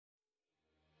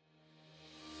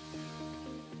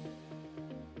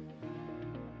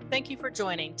Thank you for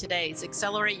joining today's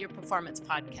Accelerate Your Performance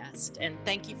podcast, and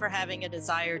thank you for having a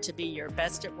desire to be your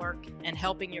best at work and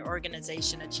helping your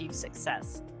organization achieve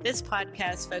success. This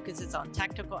podcast focuses on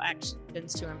tactical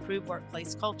actions to improve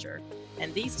workplace culture,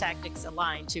 and these tactics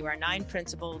align to our 9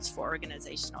 principles for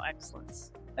organizational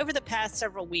excellence. Over the past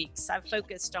several weeks, I've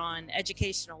focused on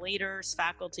educational leaders,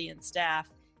 faculty, and staff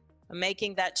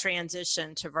making that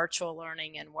transition to virtual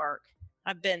learning and work.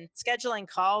 I've been scheduling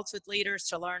calls with leaders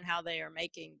to learn how they are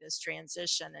making this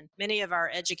transition. And many of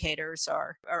our educators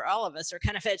or all of us are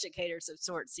kind of educators of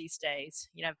sorts these days.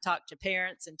 You know, I've talked to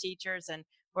parents and teachers, and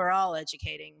we're all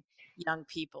educating young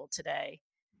people today.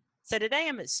 So today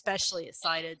I'm especially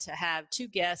excited to have 2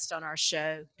 guests on our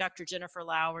show, Dr. Jennifer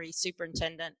Lowry,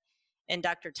 Superintendent, and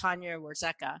Dr. Tanya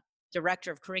Warzeka,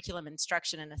 Director of Curriculum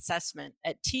Instruction and Assessment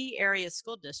at T Area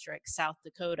School District, South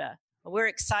Dakota. We're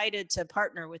excited to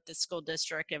partner with the school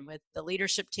district and with the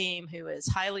leadership team who is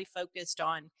highly focused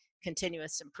on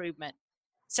continuous improvement.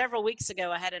 Several weeks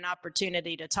ago, I had an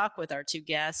opportunity to talk with our 2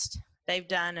 guests. They've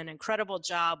done an incredible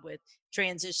job with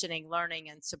transitioning learning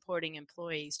and supporting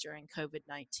employees during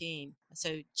COVID-19.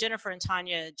 So Jennifer and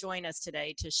Tanya join us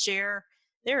today to share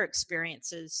their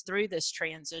experiences through this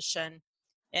transition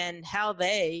and how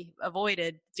they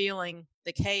avoided feeling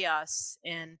the chaos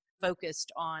and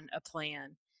focused on a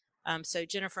plan. So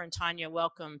Jennifer and Tanya,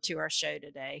 welcome to our show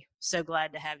today. So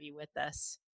glad to have you with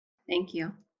us. Thank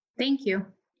you. Thank you.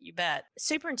 You bet.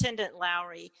 Superintendent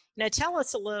Lowry, tell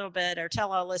us a little bit, or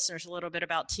tell our listeners a little bit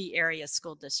about T Area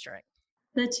School District.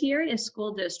 The T Area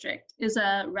School District is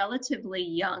a relatively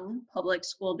young public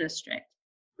school district.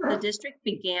 The district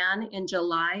began in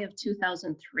July of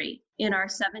 2003. In our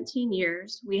 17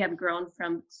 years, we have grown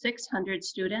from 600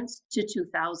 students to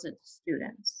 2,000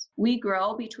 students. We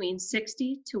grow between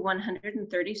 60 to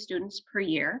 130 students per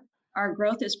year. Our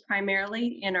growth is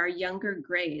primarily in our younger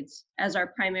grades, as our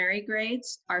primary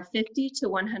grades are 50 to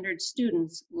 100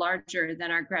 students larger than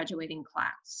our graduating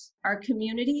class. Our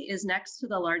community is next to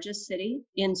the largest city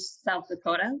in South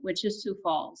Dakota, which is Sioux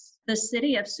Falls. The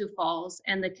city of Sioux Falls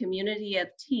and the community of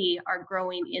T are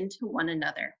growing into one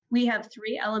another. We have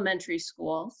 3 elementary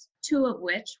schools, 2 of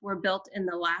which were built in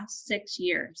the last 6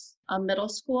 years, a middle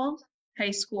school,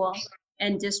 high school,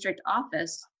 and district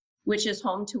office, which is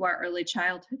home to our early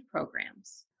childhood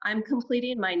programs. I'm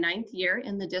completing my 9th year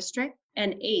in the district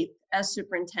and 8th as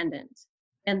superintendent.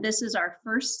 And this is our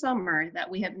first summer that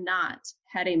we have not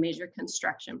had a major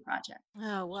construction project.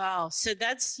 Oh, wow. So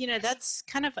that's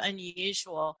kind of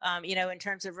unusual, in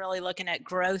terms of really looking at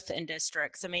growth in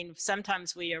districts. I mean,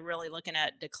 sometimes we are really looking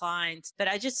at declines, but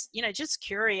I just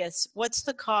curious, what's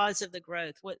the cause of the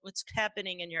growth? What's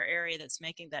happening in your area that's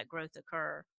making that growth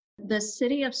occur? The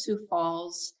city of Sioux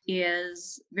Falls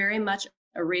is very much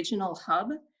a regional hub,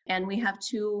 and we have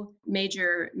 2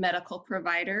 major medical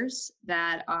providers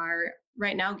that are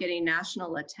right now getting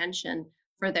national attention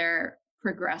for their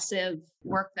progressive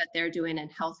work that they're doing in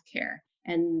healthcare.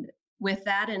 And with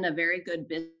that and a very good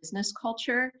business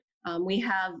culture, we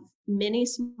have many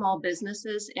small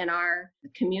businesses in our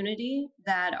community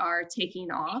that are taking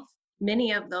off.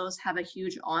 Many of those have a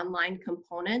huge online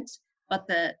component, but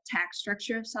the tax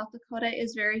structure of South Dakota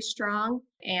is very strong,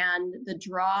 and the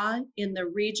draw in the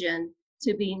region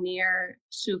to be near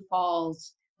Sioux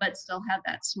Falls, but still have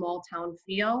that small town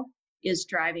feel, is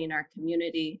driving our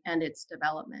community and its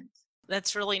development.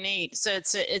 That's really neat. So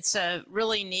it's a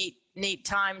really neat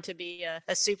time to be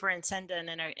a superintendent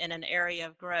in an area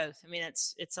of growth. I mean,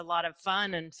 it's a lot of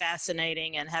fun and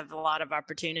fascinating, and have a lot of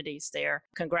opportunities there.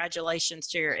 Congratulations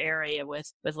to your area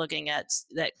with looking at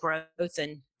that growth,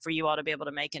 and for you all to be able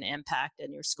to make an impact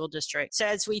in your school district. So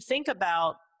as we think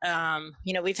about,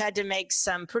 we've had to make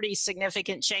some pretty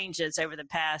significant changes over the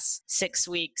past 6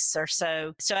 weeks or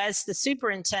so. So as the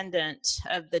superintendent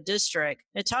of the district,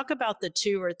 talk about the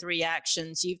 2 or 3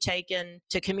 actions you've taken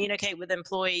to communicate with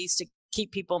employees to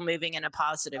keep people moving in a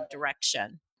positive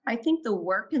direction. I think the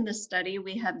work and the study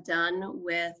we have done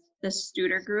with the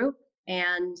Studer Group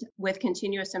and with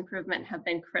continuous improvement have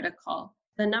been critical.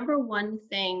 The number one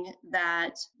thing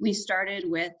that we started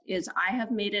with is I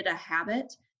have made it a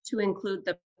habit to include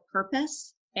the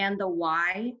purpose and the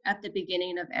why at the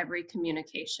beginning of every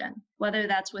communication, whether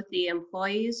that's with the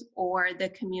employees or the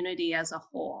community as a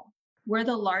whole. We're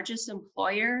the largest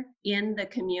employer in the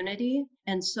community,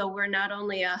 and so we're not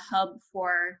only a hub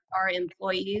for our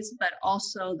employees, but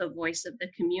also the voice of the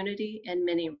community in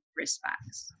many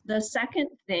respects. The second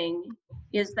thing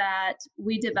is that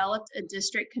we developed a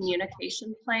district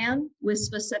communication plan with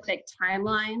specific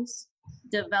timelines,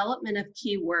 development of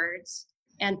keywords,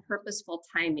 and purposeful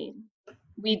timing.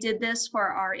 We did this for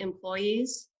our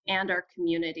employees and our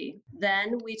community.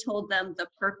 Then we told them the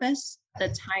purpose,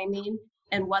 the timing,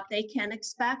 and what they can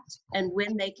expect and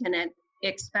when they can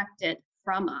expect it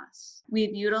from us.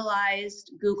 We've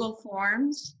utilized Google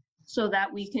Forms so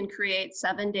that we can create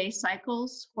 7-day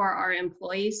cycles for our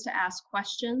employees to ask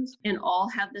questions and all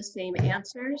have the same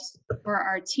answers, for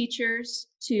our teachers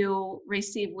to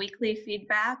receive weekly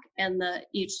feedback and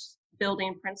each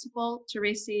building principal to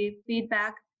receive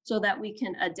feedback so that we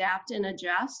can adapt and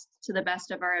adjust to the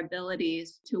best of our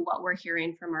abilities to what we're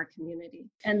hearing from our community.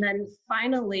 And then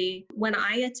finally, when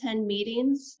I attend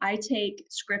meetings, I take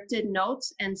scripted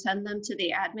notes and send them to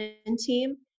the admin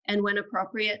team, and when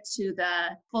appropriate to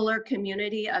the fuller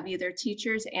community of either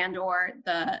teachers and or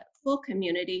the full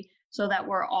community, so that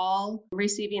we're all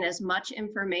receiving as much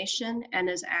information and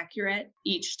as accurate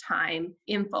each time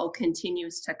info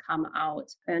continues to come out.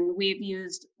 And we've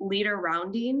used leader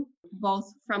rounding,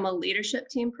 both from a leadership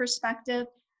team perspective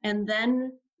and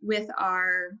then with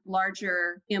our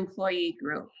larger employee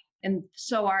group. And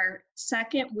so our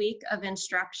second week of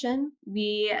instruction,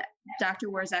 Dr.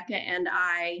 Warzeka and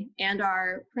I and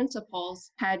our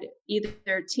principals had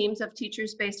either teams of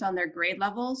teachers based on their grade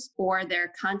levels or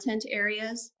their content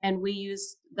areas. And we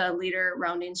used the leader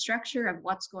rounding structure of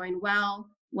what's going well,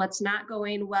 what's not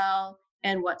going well,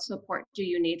 and what support do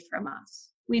you need from us.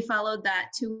 We followed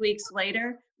that 2 weeks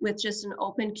later with just an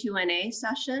open Q&A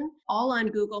session, all on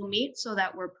Google Meet, so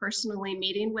that we're personally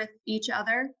meeting with each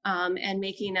other and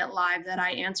making it live, that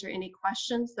I answer any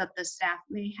questions that the staff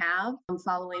may have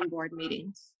following board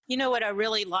meetings. You know what I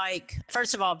really like?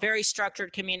 First of all, very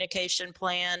structured communication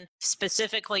plan.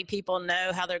 Specifically, people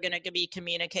know how they're going to be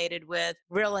communicated with,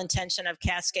 real intention of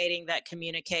cascading that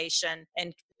communication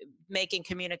and making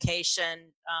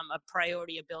communication a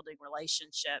priority of building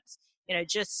relationships. You know,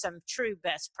 just some true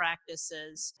best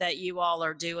practices that you all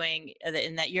are doing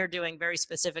and that you're doing very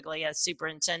specifically as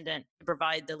superintendent to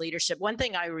provide the leadership. One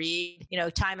thing I read,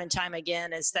 time and time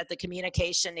again is that the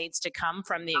communication needs to come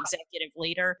from the executive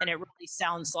leader. And it really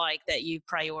sounds like that you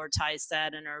prioritize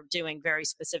that and are doing very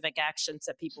specific actions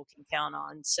that people can count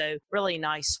on. So really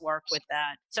nice work with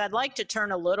that. So I'd like to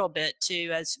turn a little bit to,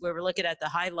 as we were looking at the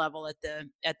high level at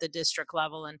the district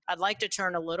level, and I'd like to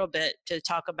turn a little bit to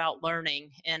talk about learning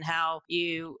and how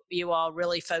you all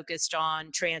really focused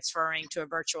on transferring to a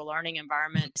virtual learning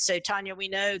environment. So Tanya, we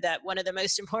know that one of the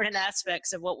most important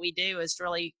aspects of what we do is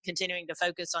really continuing to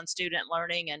focus on student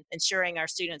learning and ensuring our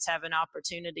students have an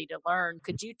opportunity to learn.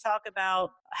 Could you talk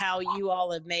about how you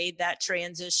all have made that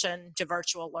transition to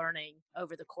virtual learning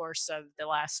over the course of the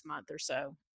last month or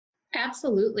so?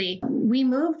 Absolutely. We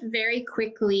moved very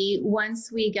quickly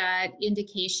once we got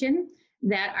indication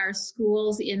that our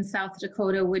schools in South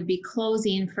Dakota would be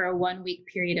closing for a 1-week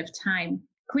period of time.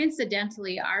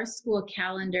 Coincidentally, our school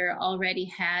calendar already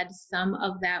had some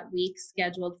of that week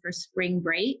scheduled for spring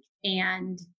break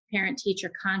and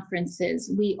parent-teacher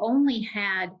conferences. We only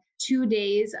had 2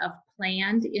 days of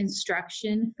planned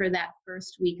instruction for that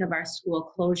first week of our school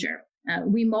closure.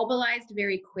 We mobilized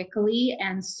very quickly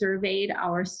and surveyed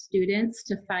our students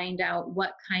to find out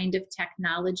what kind of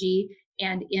technology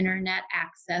and internet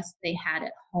access they had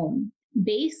at home.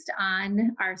 Based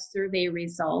on our survey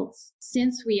results,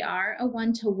 since we are a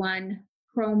 1-to-1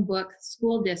 Chromebook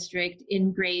school district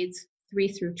in grades 3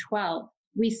 through 12,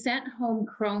 we sent home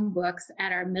Chromebooks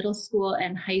at our middle school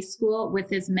and high school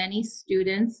with as many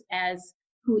students as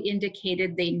who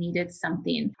indicated they needed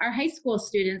something. Our high school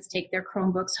students take their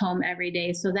Chromebooks home every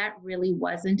day, so that really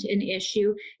wasn't an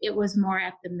issue. It was more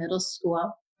at the middle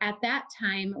school. At that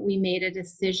time, we made a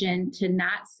decision to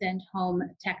not send home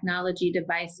technology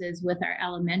devices with our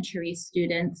elementary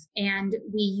students, and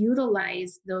we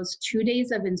utilized those 2 days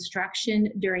of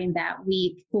instruction during that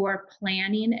week for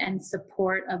planning and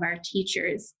support of our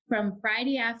teachers. From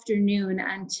Friday afternoon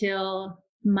until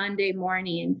Monday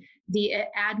morning, the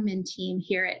admin team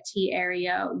here at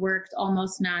T-Area worked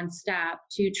almost nonstop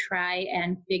to try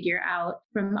and figure out,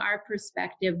 from our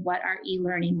perspective, what our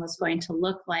e-learning was going to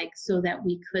look like so that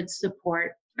we could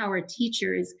support our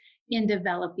teachers in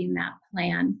developing that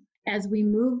plan. As we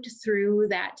moved through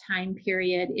that time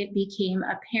period, it became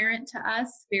apparent to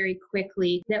us very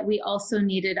quickly that we also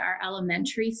needed our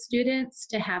elementary students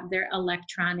to have their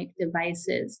electronic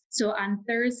devices. So on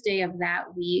Thursday of that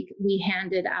week, we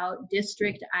handed out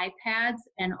district iPads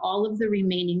and all of the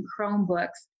remaining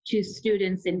Chromebooks to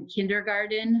students in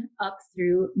kindergarten up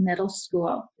through middle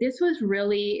school. This was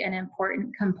really an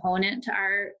important component to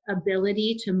our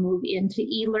ability to move into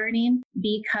e-learning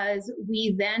because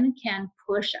we then can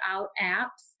push out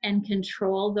apps and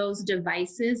control those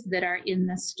devices that are in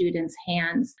the students'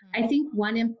 hands. I think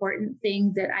one important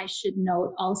thing that I should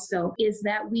note also is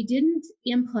that we didn't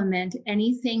implement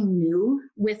anything new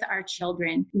with our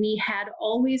children. We had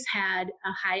always had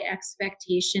a high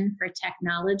expectation for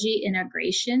technology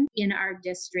integration in our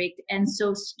district. And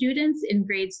so students in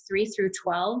grades 3 through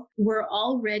 12 were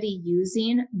already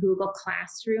using Google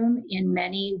Classroom in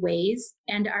many ways.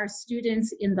 And our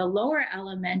students in the lower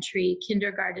elementary,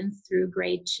 kindergarten through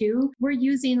grade 2, were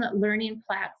using learning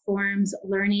platforms,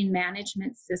 learning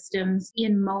management systems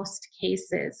in most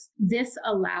cases. This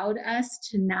allowed us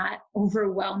to not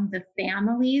overwhelm the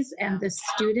families and the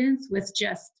students with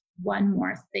just one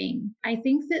more thing. I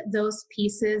think that those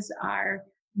pieces are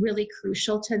really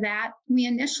crucial to that. We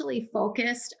initially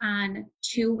focused on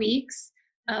 2 weeks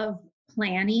of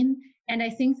planning, and I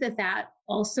think that that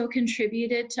also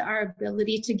contributed to our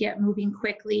ability to get moving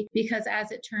quickly, because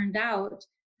as it turned out,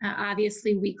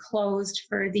 obviously we closed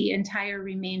for the entire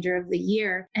remainder of the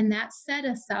year, and that set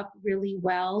us up really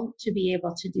well to be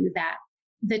able to do that.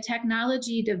 The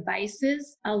technology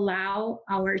devices allow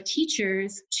our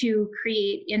teachers to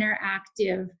create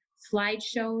interactive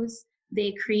slideshows.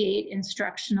 They create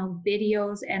instructional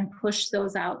videos and push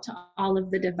those out to all of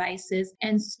the devices.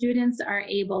 And students are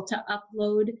able to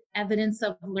upload evidence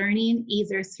of learning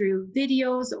either through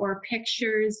videos or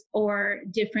pictures or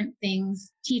different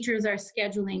things. Teachers are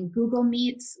scheduling Google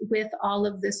Meets with all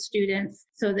of the students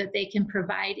so that they can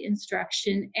provide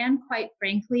instruction and, quite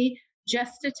frankly,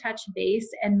 just to touch base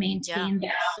and maintain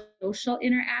that social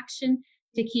interaction,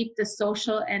 to keep the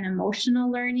social and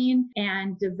emotional learning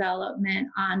and development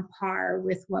on par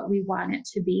with what we want it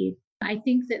to be. I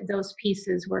think that those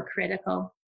pieces were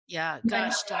critical. Yeah,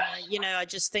 gosh, Donna, I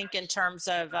just think in terms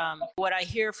of what I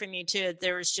hear from you too,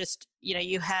 there was just,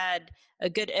 you had a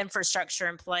good infrastructure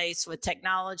in place with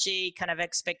technology, kind of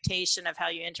expectation of how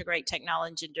you integrate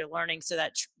technology into learning so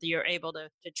that you're able to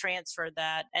transfer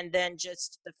that. And then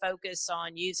just the focus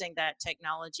on using that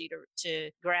technology to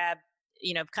grab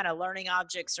kind of learning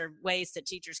objects or ways that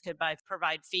teachers could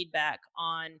provide feedback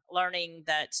on learning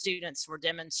that students were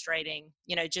demonstrating,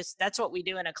 just that's what we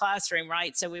do in a classroom,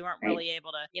 right? So we weren't really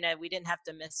able to, we didn't have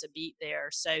to miss a beat there.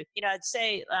 So, I'd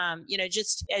say,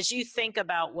 just as you think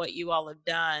about what you all have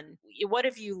done, what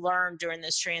have you learned during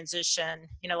this transition?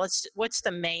 What's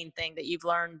the main thing that you've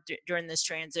learned during this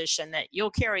transition that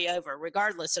you'll carry over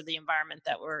regardless of the environment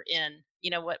that we're in?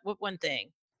 What one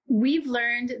thing? We've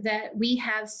learned that we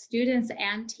have students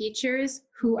and teachers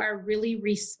who are really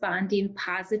responding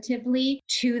positively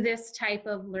to this type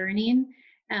of learning,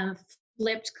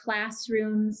 flipped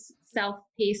classrooms,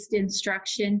 self-paced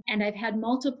instruction. And I've had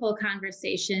multiple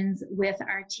conversations with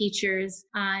our teachers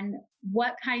on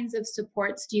what kinds of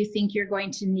supports do you think you're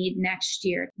going to need next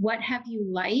year? What have you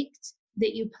liked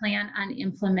that you plan on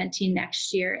implementing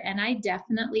next year? And I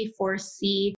definitely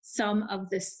foresee some of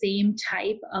the same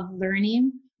type of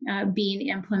learning being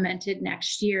implemented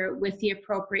next year with the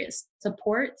appropriate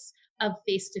supports of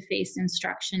face-to-face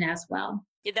instruction as well.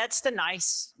 Yeah, that's the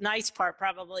nice part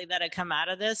probably that had come out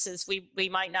of this is we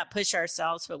might not push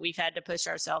ourselves, but we've had to push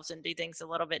ourselves and do things a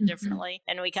little bit differently.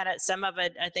 And we kind of, some of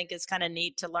it I think is kind of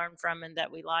neat to learn from and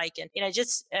that we like. And,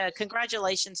 just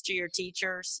congratulations to your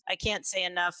teachers. I can't say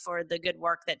enough for the good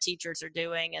work that teachers are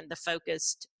doing and the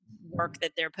focused work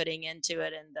that they're putting into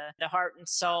it and the heart and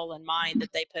soul and mind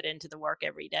that they put into the work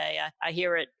every day. I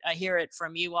hear it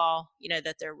from you all,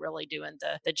 that they're really doing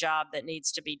the job that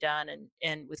needs to be done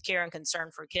and with care and concern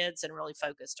for kids and really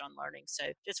focused on learning. So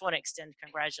just want to extend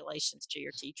congratulations to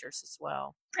your teachers as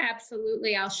well.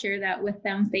 Absolutely. I'll share that with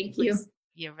them. Thank you.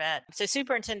 You bet. So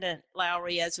Superintendent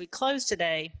Lowry, as we close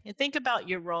today, think about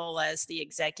your role as the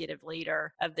executive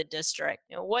leader of the district.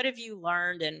 What have you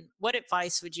learned and what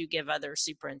advice would you give other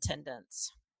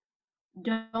superintendents?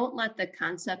 Don't let the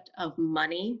concept of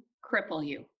money cripple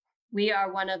you. We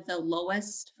are one of the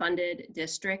lowest funded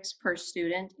districts per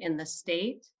student in the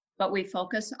state, but we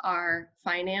focus our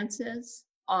finances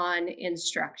on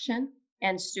instruction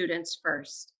and students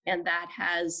first. And that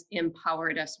has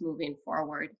empowered us moving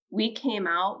forward. We came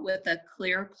out with a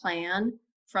clear plan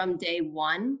from day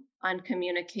one on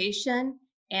communication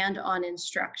and on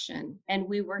instruction, and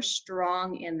we were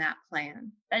strong in that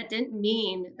plan. That didn't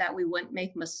mean that we wouldn't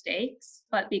make mistakes,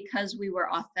 but because we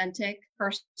were authentic,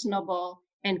 personable,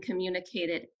 and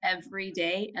communicated every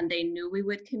day, and they knew we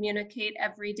would communicate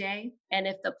every day. And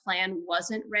if the plan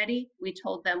wasn't ready, we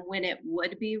told them when it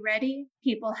would be ready.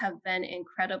 People have been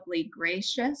incredibly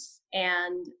gracious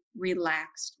and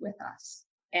relaxed with us.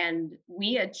 And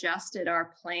we adjusted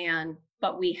our plan,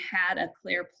 but we had a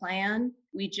clear plan.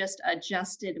 We just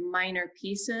adjusted minor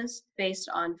pieces based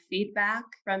on feedback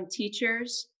from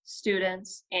teachers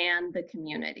students, and the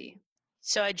community.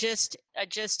 So I just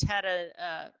had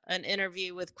an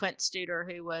interview with Quint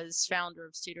Studer, who was founder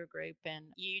of Studer Group, and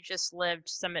you just lived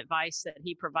some advice that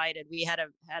he provided. We had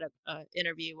a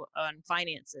interview on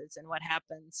finances and what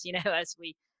happens, as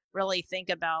we really think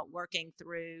about working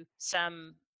through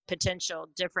some potential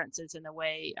differences in the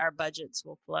way our budgets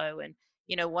will flow. And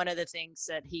one of the things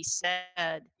that he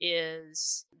said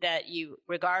is that you,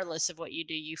 regardless of what you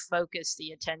do, you focus the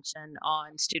attention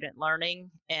on student learning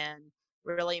and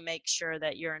really make sure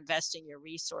that you're investing your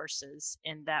resources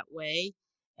in that way,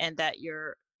 and that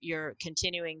you're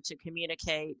continuing to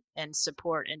communicate and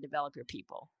support and develop your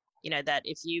people. That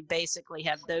if you basically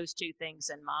have those two things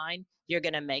in mind, you're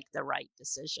going to make the right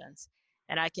decisions.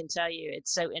 And I can tell you,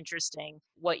 it's so interesting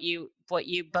what you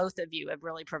both of you have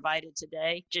really provided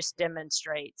today just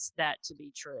demonstrates that to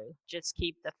be true. Just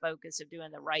keep the focus of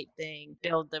doing the right thing,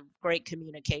 build the great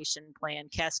communication plan,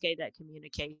 cascade that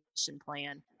communication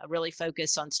plan, really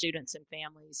focus on students and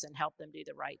families and help them do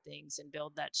the right things and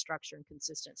build that structure and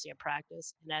consistency of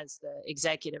practice. And as the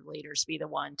executive leaders, be the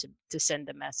one to send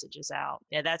the messages out.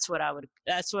 Yeah, that's what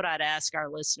I'd ask our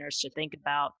listeners to think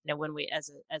about, when we, as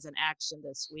an action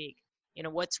this week.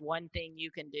 What's one thing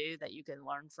you can do that you can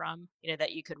learn from,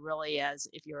 that you could really, as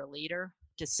if you're a leader,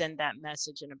 to send that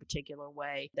message in a particular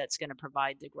way that's going to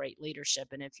provide the great leadership.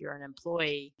 And if you're an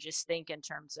employee, just think in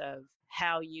terms of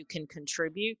how you can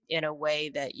contribute in a way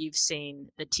that you've seen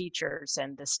the teachers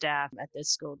and the staff at this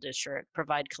school district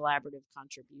provide collaborative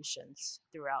contributions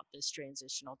throughout this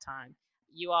transitional time.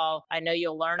 You all, I know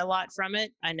you'll learn a lot from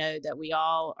it. I know that we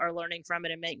all are learning from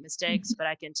it and make mistakes, but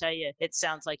I can tell you, it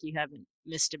sounds like you haven't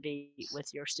missed a beat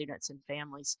with your students and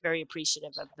families. Very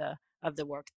appreciative of the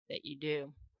work that you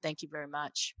do. Thank you very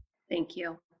much. Thank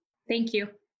you. Thank you.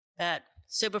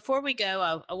 So before we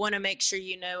go, I want to make sure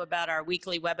you know about our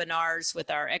weekly webinars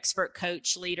with our expert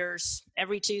coach leaders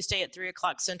every Tuesday at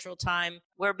 3:00 Central Time.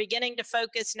 We're beginning to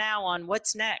focus now on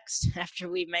what's next after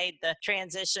we've made the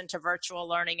transition to virtual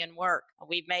learning and work.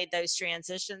 We've made those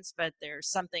transitions, but there's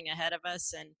something ahead of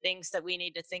us and things that we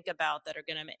need to think about that are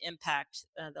going to impact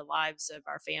the lives of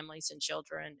our families and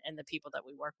children and the people that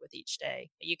we work with each day.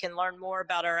 You can learn more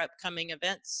about our upcoming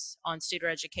events on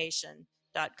studereducation.com/events.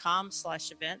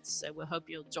 So we hope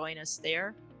you'll join us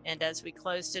there. And as we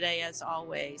close today, as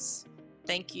always,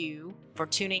 thank you for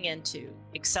tuning into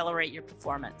Accelerate Your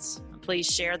Performance.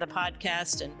 Please share the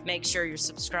podcast and make sure you're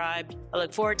subscribed. I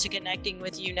look forward to connecting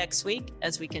with you next week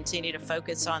as we continue to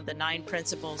focus on the 9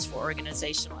 principles for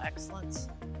organizational excellence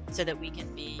so that we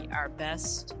can be our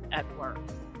best at work.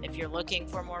 If you're looking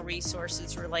for more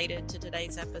resources related to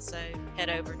today's episode, head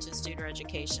over to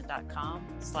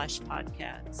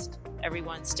studereducation.com/podcast.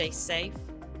 Everyone stay safe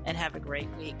and have a great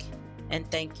week. And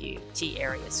thank you, Tea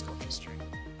Area School District.